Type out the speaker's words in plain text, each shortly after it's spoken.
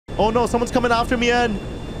Oh no, someone's coming after me, and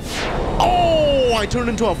oh, I turned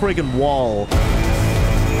into a freaking wall.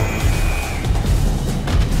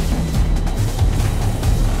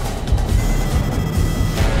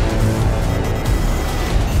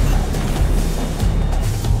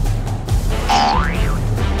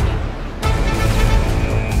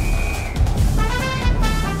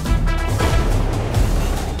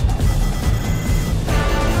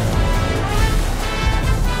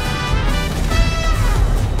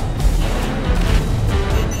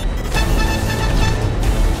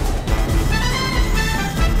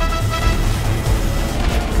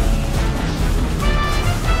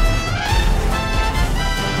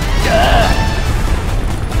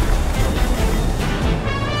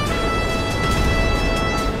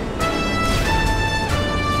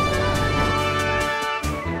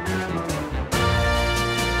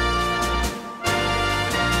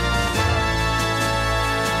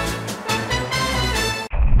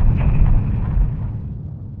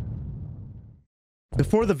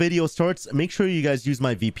 Before the video starts, make sure you guys use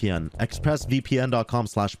my VPN,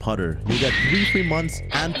 expressvpn.com/putter. You'll get 3 free months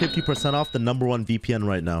and 50% off the #1 VPN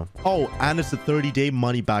right now. Oh, and it's a 30-day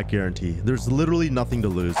money-back guarantee. There's literally nothing to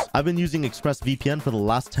lose. I've been using ExpressVPN for the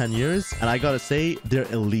last 10 years, and I gotta say,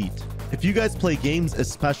 they're elite. If you guys play games,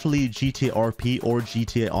 especially GTA RP or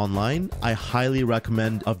GTA Online, I highly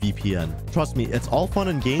recommend a VPN. Trust me, it's all fun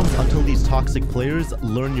and games until these toxic players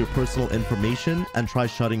learn your personal information and try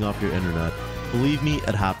shutting off your internet. Believe me,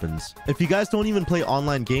 it happens. If you guys don't even play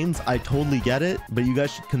online games, I totally get it, but you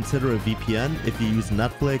guys should consider a VPN if you use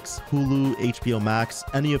Netflix, Hulu, HBO Max,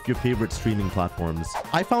 any of your favorite streaming platforms.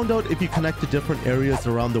 I found out if you connect to different areas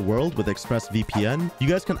around the world with ExpressVPN, you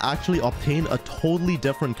guys can actually obtain a totally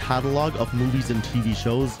different catalog of movies and TV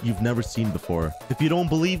shows you've never seen before. If you don't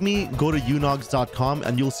believe me, go to unogs.com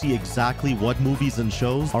and you'll see exactly what movies and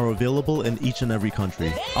shows are available in each and every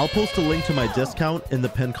country. I'll post a link to my discount in the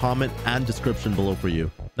pinned comment and description below for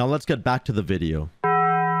you. Now let's get back to the video.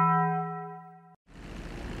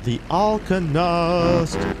 The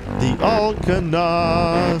Alkonost, the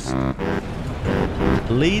Alkonost.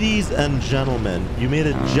 Ladies and gentlemen, you made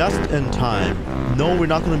it just in time. No, we're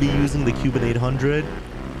not going to be using the Cuban 800.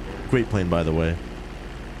 Great plane, by the way.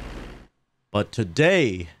 But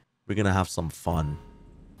today, we're going to have some fun.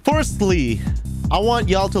 Firstly, I want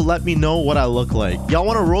y'all to let me know what I look like. Y'all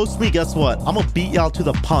want to roast me? Guess what? I'm gonna beat y'all to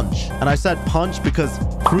the punch. And I said punch because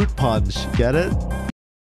fruit punch. Get it?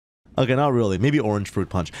 Okay, not really. Maybe orange fruit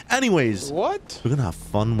punch. Anyways, what? We're gonna have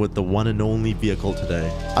fun with the one and only vehicle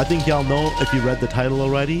today. I think y'all know if you read the title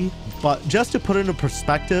already. But just to put it in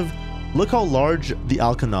perspective, look how large the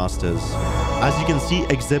Alkonost is. As you can see,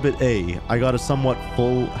 Exhibit A. I got a somewhat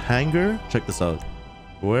full hangar. Check this out.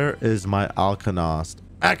 Where is my Alkonost?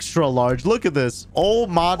 Extra large. Look at this. Oh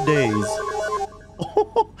my days.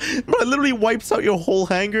 Oh, bro, it literally wipes out your whole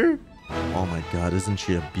hangar. Oh my god, isn't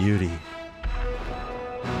she a beauty?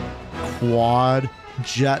 Quad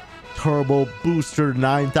jet turbo booster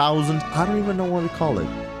 9000. I don't even know what to call it.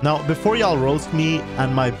 Now, before y'all roast me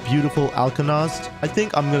and my beautiful Alkonost, I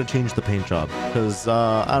think I'm gonna change the paint job because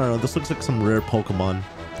I don't know, this looks like some rare Pokemon.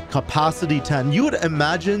 Capacity 10. You would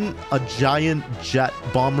imagine a giant jet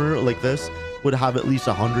bomber like this would have at least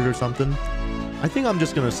 100 or something. I think I'm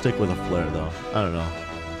just gonna stick with a flare though. I don't know.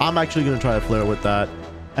 I'm actually gonna try a flare with that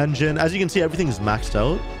engine. As you can see, everything is maxed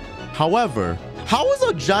out. However, how is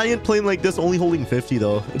a giant plane like this only holding 50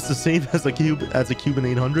 though? It's the same as a Cuban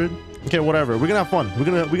 800. Okay, whatever. We're gonna have fun. We're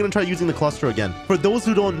gonna try using the cluster again. For those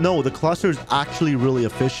who don't know, the cluster is actually really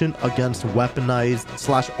efficient against weaponized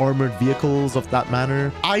 / armored vehicles of that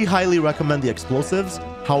manner. I highly recommend the explosives.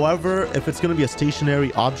 However, if it's gonna be a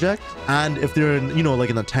stationary object, and if they're in, you know, like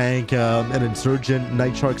in a tank, an insurgent,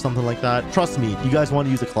 night shark, something like that, trust me, you guys want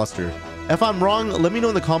to use a cluster. If I'm wrong, let me know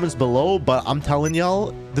in the comments below, but I'm telling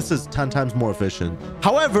y'all, this is 10 times more efficient.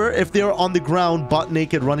 However, if they're on the ground, butt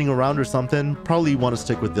naked, running around or something, probably want to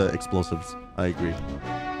stick with the explosives. I agree.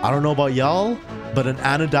 I don't know about y'all, but an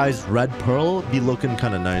anodized red pearl be looking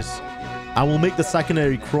kind of nice. I will make the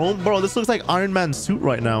secondary chrome. Bro, this looks like Iron Man's suit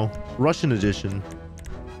right now. Russian edition.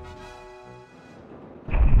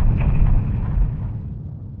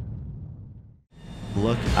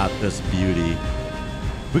 Look at this beauty.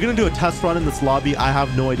 We're gonna do a test run in this lobby. I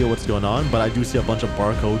have no idea what's going on, but I do see a bunch of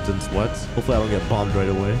barcodes and sweats. Hopefully I don't get bombed right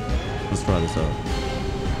away. Let's try this out.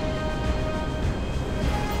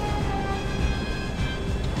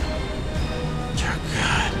 Dear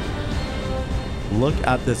God. Look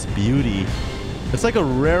at this beauty. It's like a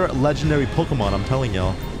rare legendary Pokemon, I'm telling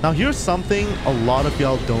y'all. Now here's something a lot of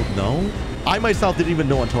y'all don't know. I myself didn't even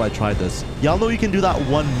know until I tried this. Y'all know you can do that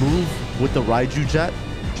one move with the Raiju jet?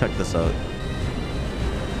 Check this out.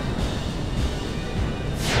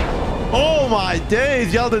 my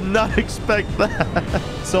days. Y'all did not expect that.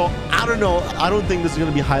 So, I don't know. I don't think this is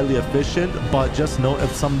going to be highly efficient, but just know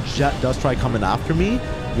if some jet does try coming after me,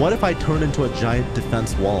 what if I turn into a giant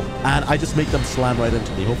defense wall and I just make them slam right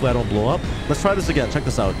into me? Hopefully I don't blow up. Let's try this again. Check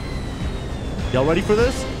this out. Y'all ready for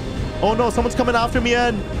this? Oh no, someone's coming after me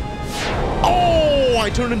and... Oh, I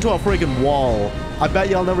turned into a freaking wall. I bet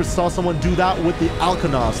y'all never saw someone do that with the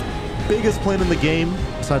Alkonost. Biggest plane in the game,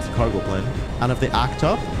 besides the cargo plane. And if they act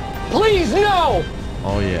up... Please, no!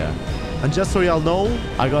 Oh yeah. And just so y'all know,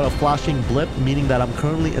 I got a flashing blip, meaning that I'm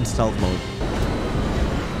currently in stealth mode.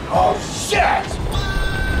 Oh shit!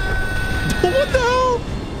 What the hell?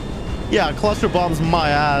 Yeah, cluster bombs my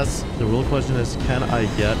ass. The real question is, can I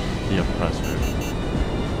get the oppressor?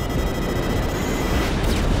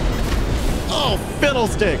 Oh,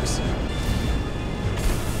 fiddlesticks!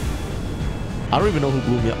 I don't even know who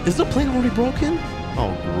blew me up. Is the plane already broken?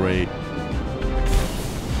 Oh, great.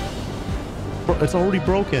 Bro, it's already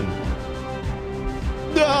broken.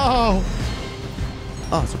 No!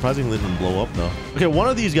 Oh, surprisingly it didn't blow up though. Okay, one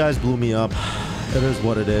of these guys blew me up. It is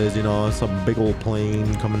what it is, you know, some big old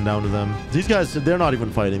plane coming down to them. These guys, they're not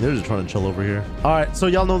even fighting. They're just trying to chill over here. All right, so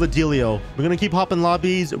y'all know the dealio. We're going to keep hopping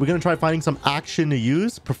lobbies. We're going to try finding some action to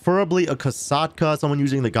use, preferably a Kosatka, someone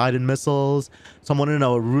using the guided missiles, someone in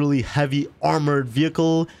a really heavy armored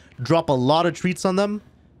vehicle, drop a lot of treats on them.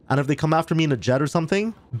 And if they come after me in a jet or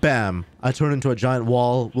something, bam, I turn into a giant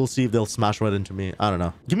wall. We'll see if they'll smash right into me. I don't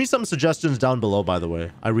know. Give me some suggestions down below, by the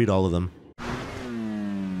way. I read all of them.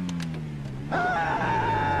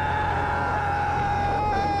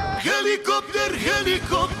 Helicopter,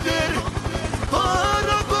 helicopter,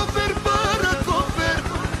 paracopter,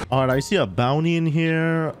 paracopter. All right, I see a bounty in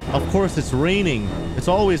here. Of course, it's raining. It's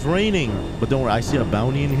always raining. But don't worry, I see a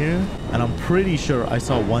bounty in here. And I'm pretty sure I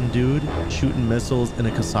saw one dude shooting missiles in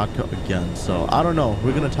a Kosatka again. So, I don't know.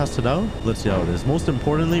 We're going to test it out. Let's see how it is. Most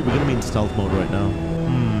importantly, we're going to be in stealth mode right now.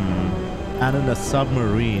 And in a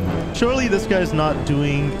submarine. Surely this guy's not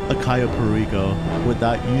doing a Kaya Perico with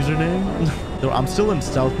that username. I'm still in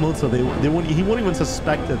stealth mode, so he won't even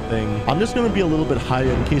suspect a thing. I'm just going to be a little bit higher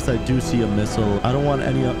in case I do see a missile. I don't want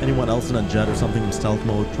anyone else in a jet or something in stealth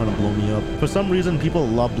mode trying to blow me up. For some reason, people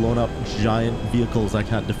love blowing up giant vehicles that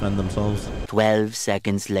can't defend themselves. 12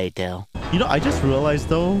 seconds later. You know, I just realized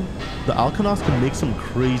though, the Alkonost can make some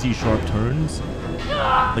crazy sharp turns.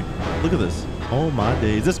 Like, look at this. Oh my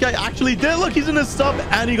days. This guy actually did. Look, he's in a sub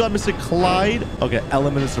and he got Mr. Clyde. Okay,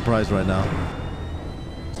 element of surprise right now.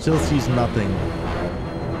 Still sees nothing.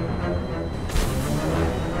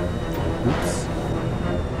 Oops.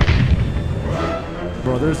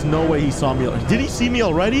 Bro, there's no way he saw me. Did he see me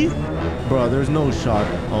already? Bro, there's no shot.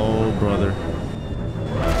 Oh, brother.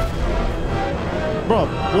 Bro,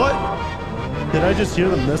 what? Did I just hear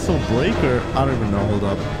the missile break or? I don't even know. Hold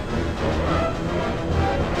up.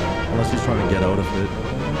 Unless he's trying to get out of it.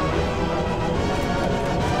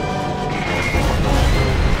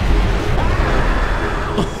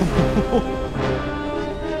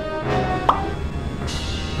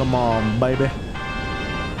 Come on, baby.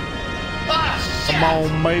 Come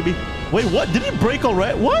on, baby. Wait, what? Did he break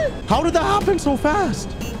already? What? How did that happen so fast?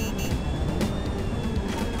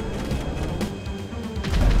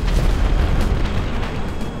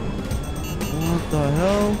 What the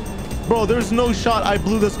hell? Bro, there's no shot I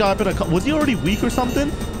blew this guy up in a... Was he already weak or something?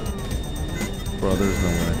 Bro, there's no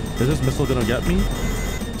way. Is this missile gonna get me?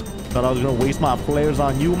 Thought I was gonna waste my flares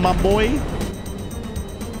on you, my boy.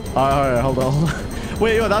 All right, hold on.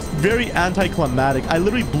 Wait, yo, that's very anticlimactic. I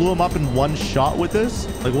literally blew him up in one shot with this.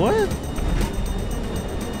 Like, what?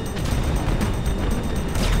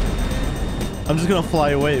 I'm just gonna fly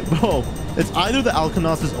away. Bro, it's either the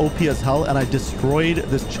Alkonost is OP as hell and I destroyed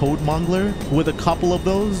this chode mongler with a couple of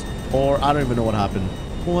those, or I don't even know what happened.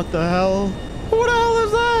 What the hell? What the hell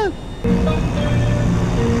is that?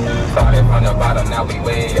 Started from the bottom, now we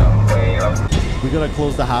way up, way up. We gotta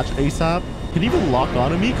close the hatch ASAP. Can you even lock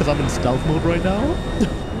onto me because I'm in stealth mode right now?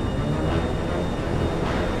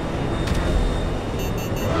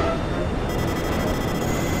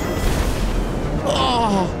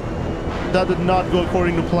 Oh, that did not go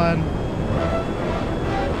according to plan.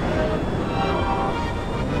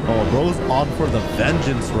 Oh, bro's on for the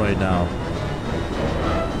vengeance right now.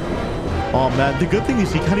 Oh man, the good thing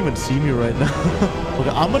is he can't even see me right now. Okay,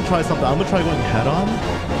 I'm gonna try something. I'm gonna try going head on.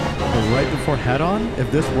 Right before head on.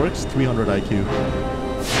 If this works, 300 IQ.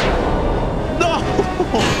 No!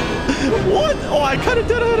 What? Oh, I kind of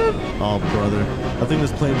did hit him. Oh, brother. I think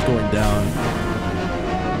this plane's going down.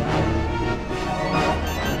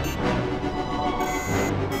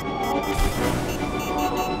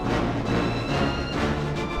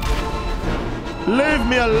 Leave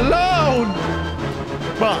me alone.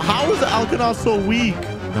 Bro, how is the Alkonost so weak?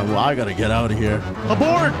 Now, well, I gotta get out of here.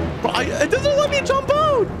 Abort! Bro, it doesn't let me jump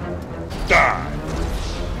out. Die.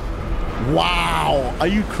 Wow. Are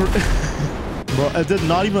you crazy? Bro, it did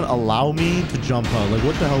not even allow me to jump out. Like,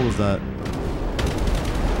 what the hell was that?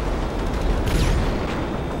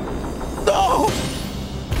 No!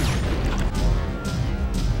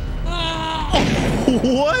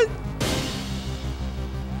 What?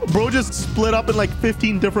 Bro just split up in like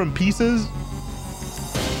 15 different pieces.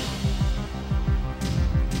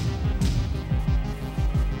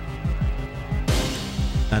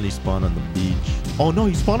 And he spawned on the beach. Oh no,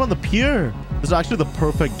 he spawned on the pier. This is actually the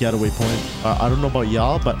perfect getaway point. I don't know about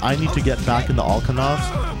y'all, but I need to get back in the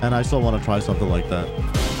Alkonost, and I still want to try something like that.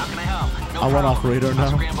 How can I help? No I went off radar now.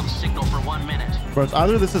 Scrambled signal for 1 minute. Bro, it's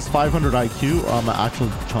either this is 500 IQ or I'm an actual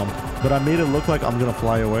chump. But I made it look like I'm gonna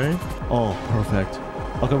fly away. Oh, perfect.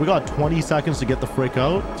 Okay, we got 20 seconds to get the frick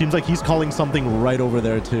out. Seems like he's calling something right over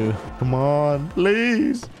there too. Come on,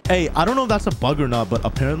 please. Hey, I don't know if that's a bug or not, but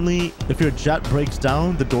apparently if your jet breaks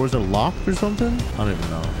down, the doors are locked or something. I don't even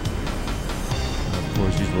know. Of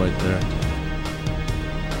course, he's right there.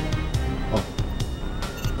 Oh,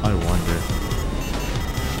 I wonder.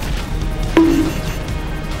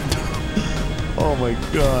 Oh my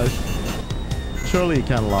gosh. Surely he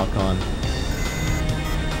can't lock on.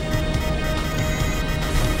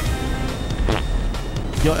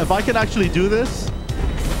 Yo, if I can actually do this,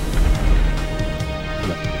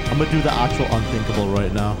 I'm gonna do the actual unthinkable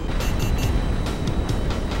right now.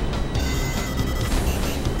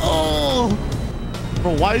 Oh,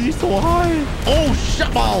 bro, why is he so high? Oh,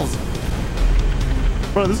 shit balls.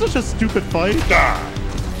 Bro, this is just a stupid fight.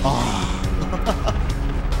 Oh.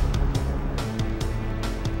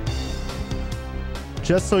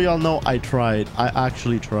 Just so y'all know, I tried. I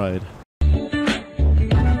actually tried.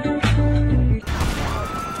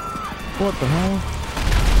 What the hell?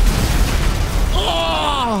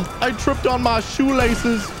 Oh, I tripped on my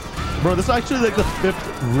shoelaces. Bro, this is actually like the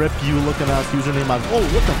 5th rip you looking ass username I've... Oh,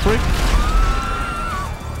 what the frick?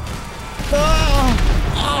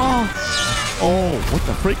 Oh, what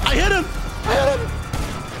the frick? I hit him! I hit him!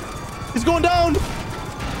 He's going down!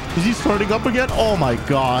 Is he starting up again? Oh my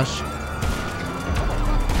gosh.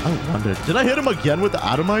 I wonder, did I hit him again with the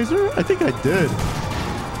atomizer? I think I did.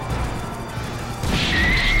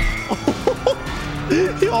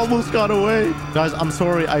 He almost got away. Guys, I'm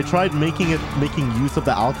sorry. I tried making use of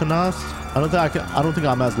the Alkonost. I don't think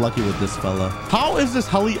I'm as lucky with this fella. How is this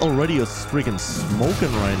heli already a freaking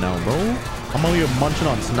smoking right now, bro? I'm out here munching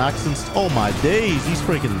on snacks and oh my days, he's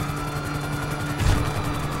freaking...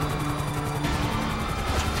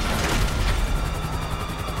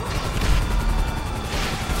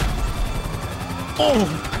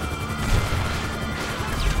 Oh!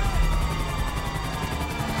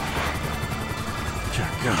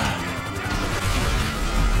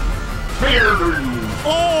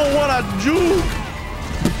 Oh, what a juke!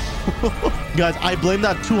 Guys, I blame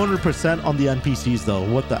that 200% on the NPCs though.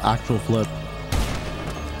 What the actual flip?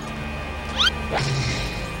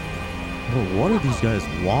 Bro, what do these guys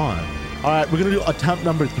want? All right, we're gonna do attempt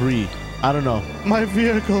number 3. I don't know. My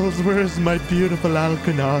vehicles, where's my beautiful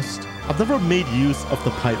Alkonost? I've never made use of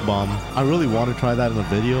the pipe bomb. I really want to try that in a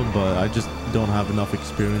video, but I just don't have enough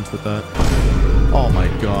experience with that. Oh my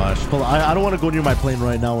gosh. Hold on, I don't want to go near my plane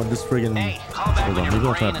right now when this friggin... Hold on, maybe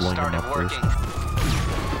I'll try blowing him up first.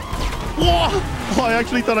 Whoa! Oh, I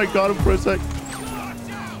actually thought I got him for a sec.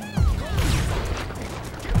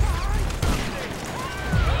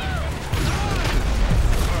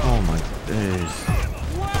 Oh my days.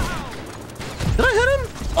 Did I hit him?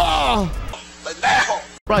 Oh!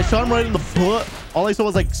 Bro, I shot him right in the butt. All I saw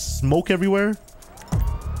was like smoke everywhere.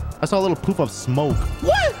 I saw a little poof of smoke.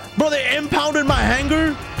 What? Bro, they impounded my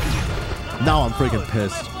hangar? Now I'm freaking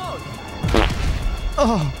pissed.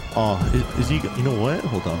 Oh, is he... You know what?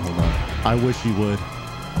 Hold on. I wish he would.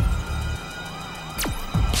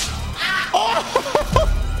 Oh!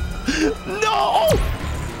 No!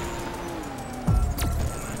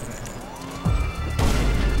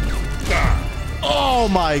 Oh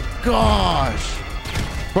my gosh.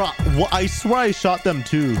 Bro, I swear I shot them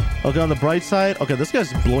too. Okay, on the bright side. Okay, this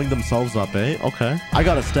guy's blowing themselves up, eh? Okay. I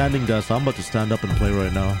got a standing desk. So I'm about to stand up and play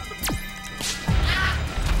right now.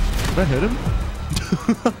 Did I hit him?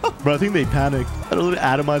 Bro, I think they panicked. I literally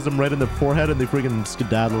atomized them right in the forehead and they freaking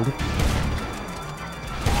skedaddled.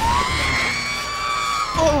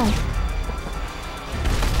 Oh!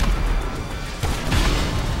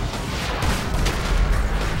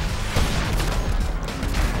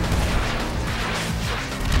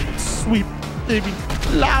 Sweep, baby,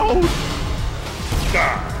 loud.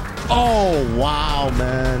 Oh, wow,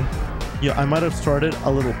 man. Yeah, I might have started a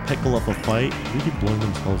little pickle of a fight. They keep blowing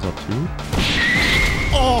themselves up too.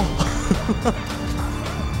 Oh!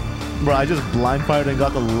 Bro, I just blind fired and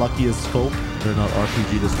got the luckiest scope. They're not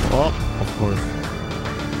RPG this. Oh, of course.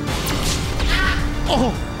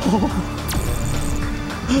 Oh!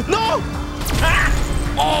 No! Ah!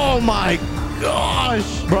 Oh my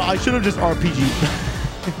gosh! Bro, I should have just RPG'd.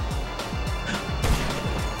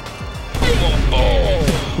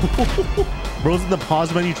 Bro's in the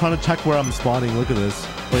pause menu trying to check where I'm spawning. Look at this.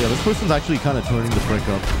 Oh yeah, this person's actually kind of turning the frick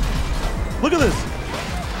up. Look at this.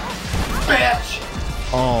 Bitch!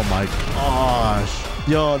 Oh my gosh.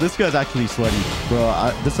 Yo, this guy's actually sweaty.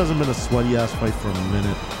 Bro, this hasn't been a sweaty ass fight for a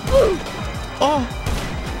minute. Oh!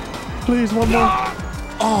 Please, one more.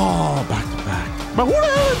 Oh, back to back. But who the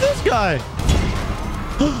hell is this guy?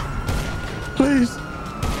 Please.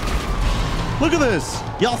 Look at this.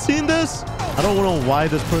 Y'all seen this? I don't know why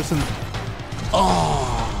this person...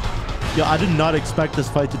 Oh. Yo, I did not expect this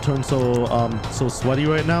fight to turn so so sweaty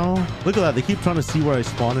right now. Look at that. They keep trying to see where I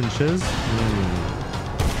spawn and shiz.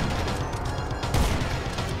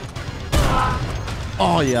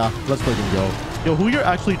 Oh, yeah. Let's freaking go. Yo, who here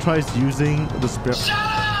actually tries using the spirit?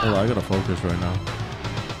 Oh, I gotta focus right now.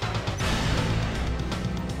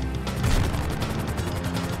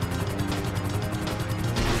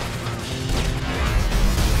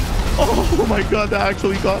 Oh my god, that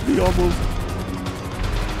actually got me almost.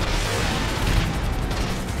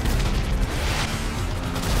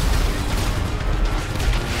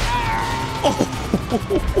 Oh,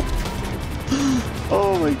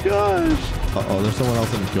 oh my gosh. Uh-oh, there's someone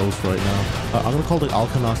else in Ghost right now. I'm gonna call it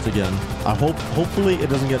Alkonost again. Hopefully it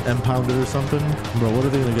doesn't get impounded or something. Bro, what are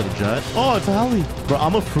they gonna get, a jet? Oh, it's a heli. Bro,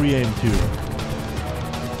 I'm a free aim too.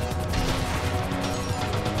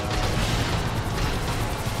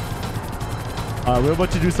 We're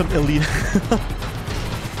about to do some elite.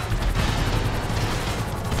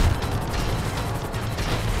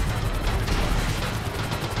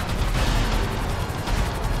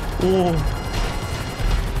 Oh.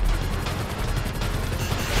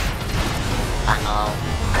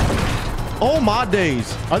 Oh my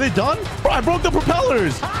days. Are they done? Bro, I broke the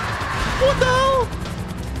propellers. What the hell?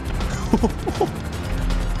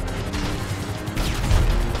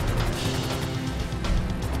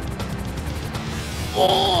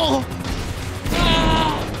 Oh!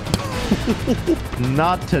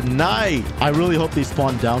 Not tonight. I really hope they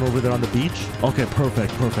spawn down over there on the beach. Okay,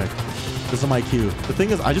 perfect, perfect. This is my cue. The thing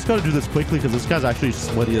is, I just gotta do this quickly because this guy's actually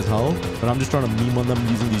sweaty as hell. But I'm just trying to meme on them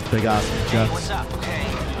using these big ass jets. Hey, what's up? Okay,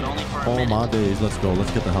 but only for a Oh minute. my days. Let's go.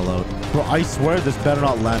 Let's get the hell out. Bro, I swear this better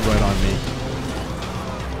not land right on me.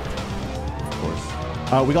 Of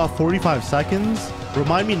course. We got 45 seconds.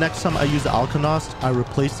 Remind me next time I use the Alkonost, I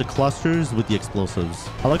replace the clusters with the explosives.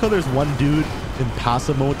 I like how there's one dude in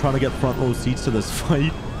passive mode trying to get front row seats to this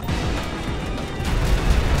fight.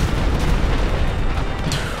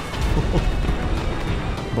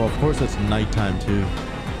 Bro, of course it's nighttime too.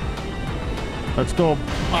 Let's go,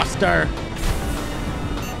 Buster.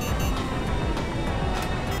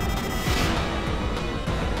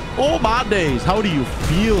 Oh my days, how do you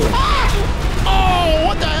feel? Oh,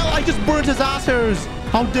 what the hell? I just burnt his ass hairs.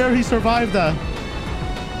 How dare he survive that?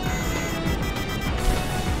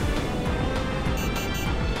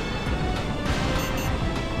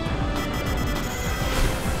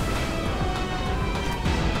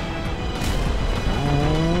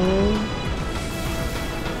 Oh.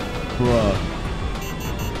 Bruh.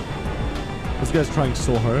 This guy's trying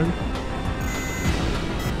so hard.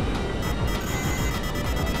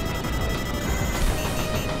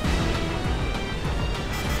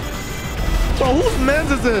 Bro, whose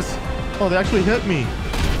mans is this? Oh, they actually hit me.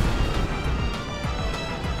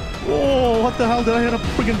 Oh, what the hell? Did I hit a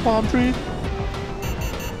friggin' palm tree?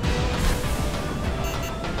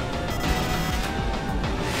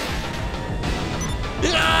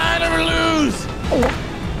 Yeah, I never lose.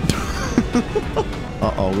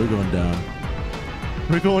 Uh-oh, we're going down.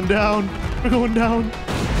 We're going down. We're going down.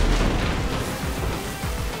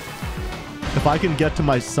 If I can get to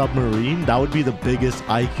my submarine, that would be the biggest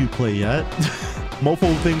IQ play yet.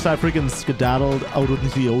 Mofo thinks I freaking skedaddled out into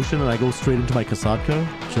the ocean and I go straight into my Kosatka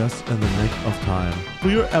just in the nick of time. Who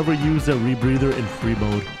here ever used a rebreather in free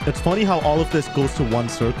mode? It's funny how all of this goes to one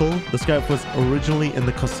circle. This guy was originally in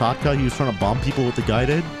the Kosatka. He was trying to bomb people with the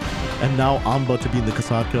guided. And now I'm about to be in the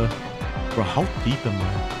Kosatka. Bro, how deep am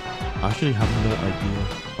I? I actually have no idea.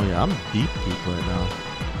 Oh yeah, I'm deep right now.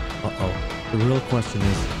 Uh-oh. The real question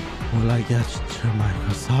is, will I get to my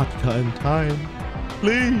Kosatka in time?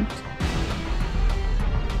 Please.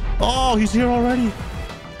 Oh, he's here already.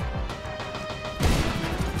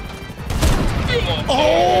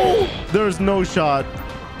 Oh! There's no shot.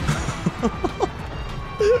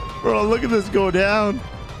 Bro, look at this go down.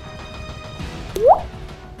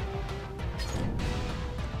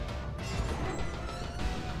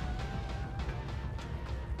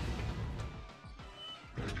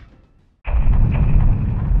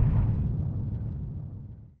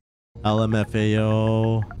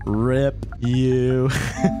 LMFAO, rip you.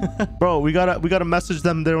 Bro, we gotta message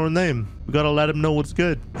them their own name. We gotta let them know what's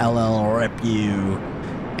good. LL rip you.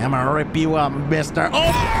 I'ma rip you up, mister.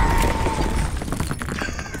 Oh!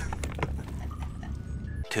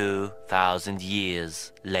 2,000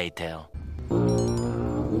 years later.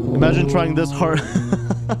 Imagine trying this hard.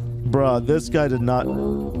 Bruh, this guy did not.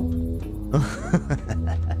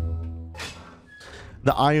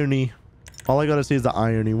 The irony. All I gotta say is the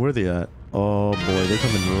irony. Where are they at? Oh boy, they're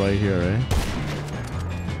coming right here, eh?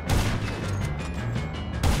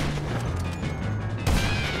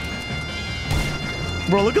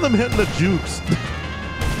 Bro, look at them hitting the jukes.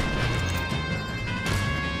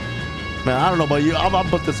 Man, I don't know about you. I'm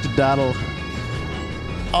about to skedaddle.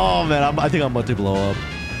 Oh man, I think I'm about to blow up.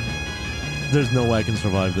 There's no way I can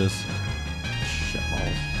survive this. Shit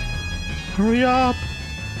balls. Hurry up,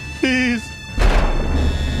 please.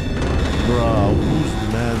 Bro, who's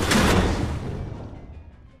man?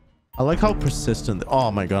 I like how persistent.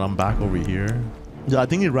 Oh my god, I'm back over here. Yeah, I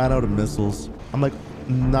think he ran out of missiles. I'm like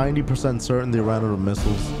 90% certain they ran out of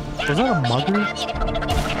missiles. Was that a mugger?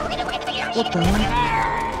 What the hell?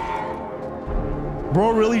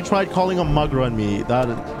 Bro really tried calling a mugger on me.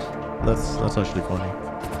 That's actually funny.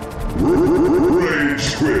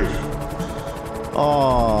 Rage quit.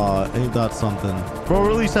 Oh, ain't that something? Bro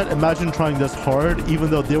really said, imagine trying this hard, even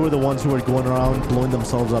though they were the ones who were going around blowing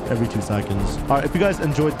themselves up every 2 seconds. All right, if you guys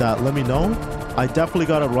enjoyed that, let me know. I definitely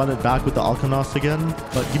got to run it back with the Alkonost again,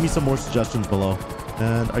 but give me some more suggestions below.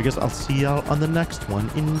 And I guess I'll see y'all on the next one.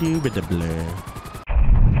 Indubitably.